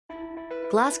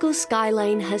Glasgow's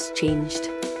skyline has changed.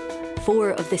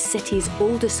 4 of the city's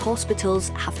oldest hospitals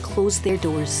have closed their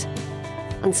doors.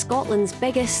 And Scotland's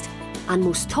biggest and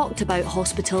most talked about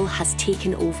hospital has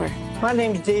taken over. My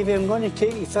name's Davey, I'm going to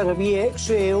take you for a wee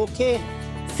x-ray, OK?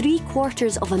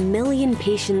 750,000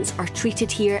 patients are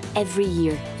treated here every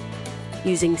year,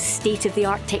 using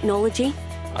state-of-the-art technology.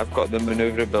 I've got the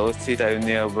manoeuvrability down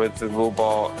there with the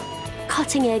robot.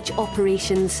 Cutting-edge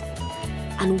operations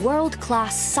and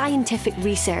world-class scientific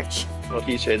research. Well,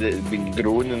 he said it had been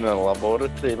grown in a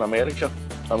laboratory in America.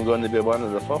 I'm going to be one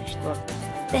of the first.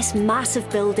 This massive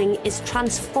building is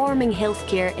transforming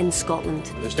healthcare in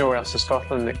Scotland. There's nowhere else in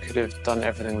Scotland that could have done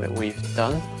everything that we've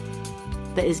done.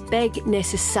 That is big,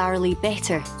 necessarily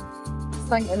better. I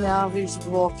think on the average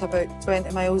we walk about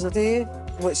 20 miles a day,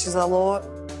 which is a lot.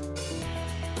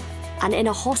 And in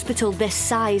a hospital this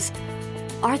size,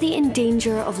 are they in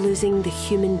danger of losing the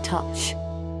human touch?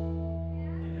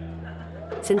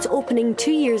 Since opening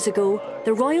 2 years ago,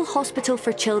 the Royal Hospital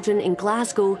for Children in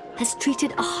Glasgow has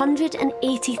treated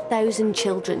 180,000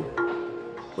 children.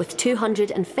 With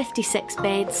 256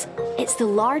 beds, it's the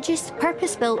largest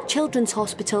purpose-built children's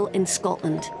hospital in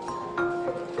Scotland.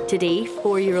 Today,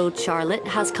 4-year-old Charlotte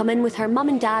has come in with her mum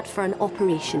and dad for an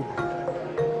operation.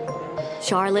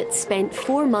 Charlotte spent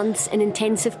 4 months in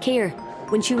intensive care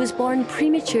when she was born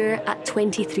premature at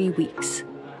 23 weeks.